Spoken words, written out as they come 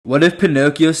What if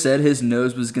Pinocchio said his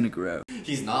nose was gonna grow?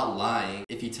 He's not lying.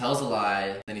 If he tells a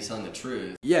lie, then he's telling the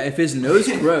truth. Yeah, if his nose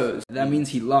grows, that means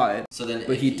he lied. So then,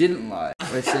 but he didn't lie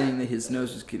by saying that his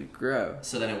nose was gonna grow.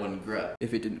 So then it wouldn't grow.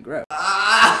 If it didn't grow.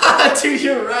 Ah, dude,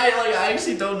 you're right. Like, I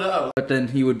actually don't know. But then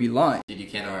he would be lying. Dude, you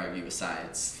can't argue with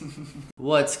science.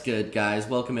 What's good, guys?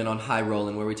 Welcome in on High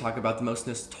Rollin', where we talk about the most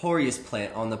notorious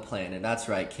plant on the planet. That's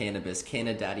right, cannabis,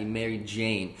 Canna Daddy, Mary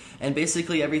Jane, and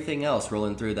basically everything else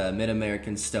rolling through the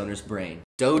mid-American stoner's brain.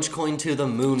 Dogecoin to the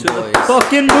moon, to boys. The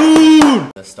fucking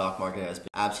moon! The stock market has been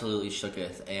absolutely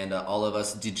shooketh, and all of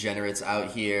us degenerates out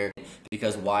here,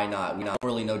 because why not? We don't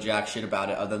really know jack shit about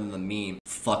it other than the meme.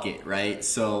 Fuck it, right?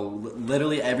 So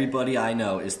literally everybody I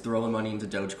know is throwing money into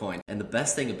Dogecoin, and the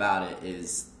best thing about it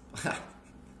is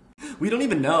we don't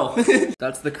even know.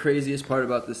 That's the craziest part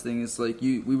about this thing. Is like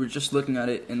we were just looking at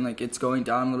it and like it's going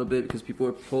down a little bit because people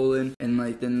are pulling, and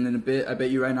like then in a bit I bet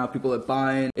you right now people are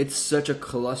buying. It's such a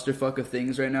clusterfuck of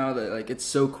things right now that like it's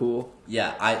so cool.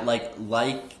 Yeah, I like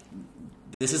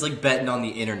this is like betting on the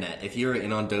internet. If you're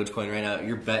in on Dogecoin right now,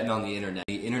 you're betting on the internet.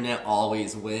 The internet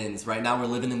always wins. Right now we're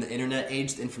living in the internet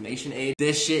age, the information age.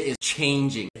 This shit is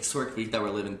changing. Historic week that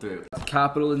we're living through.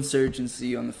 Capital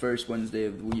insurgency on the first Wednesday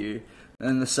of the year.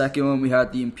 And the second one, we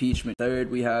had the impeachment. Third,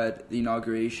 we had the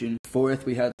inauguration. Fourth,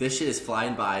 we had... This shit is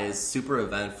flying by. It's super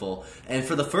eventful. And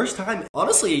for the first time,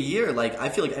 honestly, a year, like, I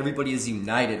feel like everybody is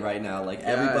united right now. Like,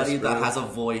 everybody that has a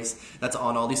voice that's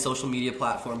on all these social media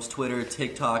platforms, Twitter,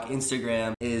 TikTok,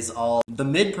 Instagram, is all the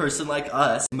mid-person like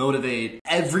us, motivate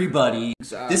everybody.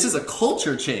 Exactly. This is a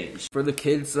culture change. For the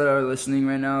kids that are listening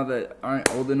right now that aren't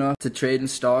old enough to trade in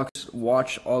stocks,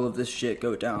 watch all of this shit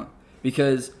go down.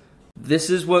 Because... this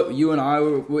is what you and I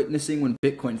were witnessing when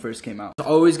Bitcoin first came out. It's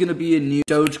always going to be a new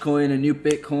Dogecoin, a new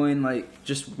Bitcoin. Like,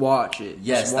 just watch it.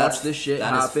 Yes, just watch this shit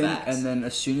happen. And then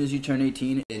as soon as you turn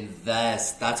 18...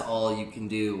 invest. That's all you can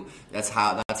do. That's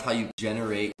how you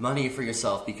generate money for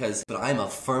yourself. But I'm a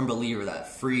firm believer that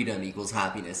freedom equals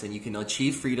happiness. And you can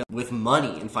achieve freedom with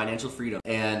money and financial freedom.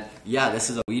 And yeah, this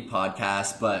is a weed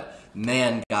podcast, but...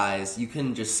 man, guys, you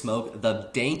can just smoke the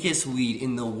dankest weed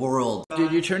in the world.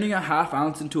 Dude, you're turning a half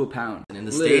ounce into a pound. And in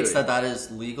the states that is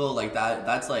legal, like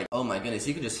that's like, oh my goodness,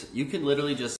 you could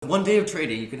literally just, one day of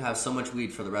trading, you can have so much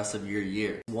weed for the rest of your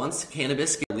year. Once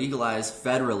cannabis gets legalized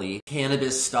federally,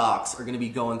 cannabis stocks are going to be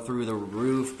going through the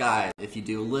roof, guys. If you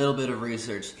do a little bit of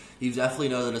research, you definitely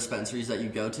know the dispensaries that you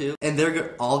go to, and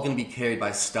they're all going to be carried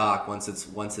by stock once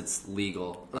it's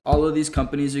legal. All of these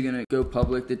companies are going to go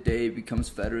public the day it becomes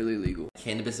federally legal.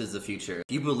 Cannabis is the future.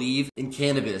 If you believe in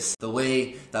cannabis the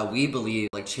way that we believe,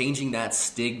 like changing that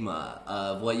stigma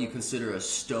of what you consider a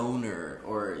stoner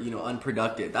or,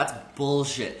 unproductive, that's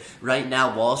bullshit. Right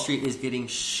now, Wall Street is getting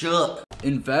shook.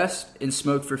 Invest and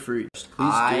smoke for free.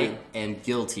 I am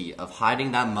guilty of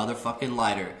hiding that motherfucking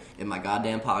lighter in my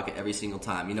goddamn pocket every single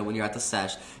time. You know, when you're at the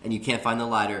sesh and you can't find the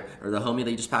lighter, or the homie that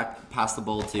you just passed the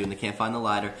bowl to and they can't find the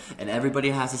lighter, and everybody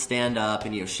has to stand up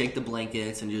and, shake the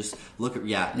blankets and just look at,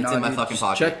 it's in my fucking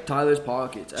pocket. Check Tyler's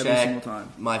pockets every single time.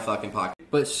 My fucking pocket.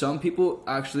 But some people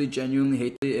actually genuinely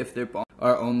hate it if their bongs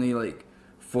are only like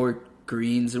for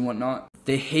greens and whatnot.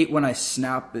 They hate when I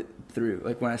snap it through,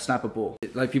 like when I snap a bowl.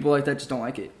 Like people like that just don't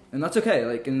like it. And that's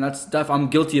okay, and that's I'm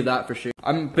guilty of that for sure.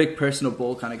 I'm a big personal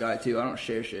bowl kind of guy too. I don't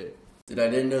share shit. Dude, I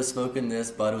didn't know smoking this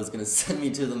bud was gonna send me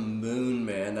to the moon,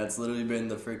 man. That's literally been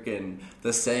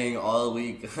the saying all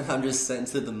week. I'm just sent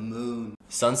to the moon.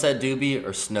 Sunset doobie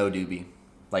or snow doobie?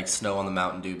 Like snow on the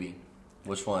mountain doobie.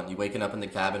 Which one? You waking up in the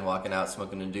cabin, walking out,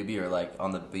 smoking a doobie, or like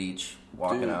on the beach,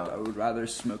 walking out? I would rather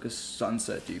smoke a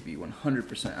sunset doobie,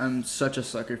 100%. I'm such a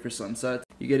sucker for sunsets.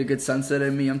 You get a good sunset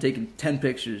at me, I'm taking 10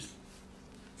 pictures.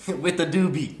 With the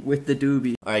doobie. With the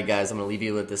doobie. Alright guys, I'm going to leave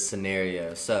you with this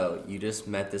scenario. So, you just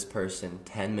met this person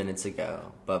 10 minutes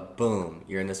ago, but boom,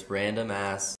 you're in this random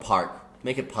ass park.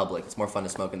 Make it public. It's more fun to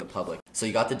smoke in the public. So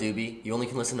you got the doobie. You only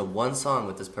can listen to one song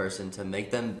with this person to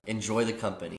make them enjoy the company.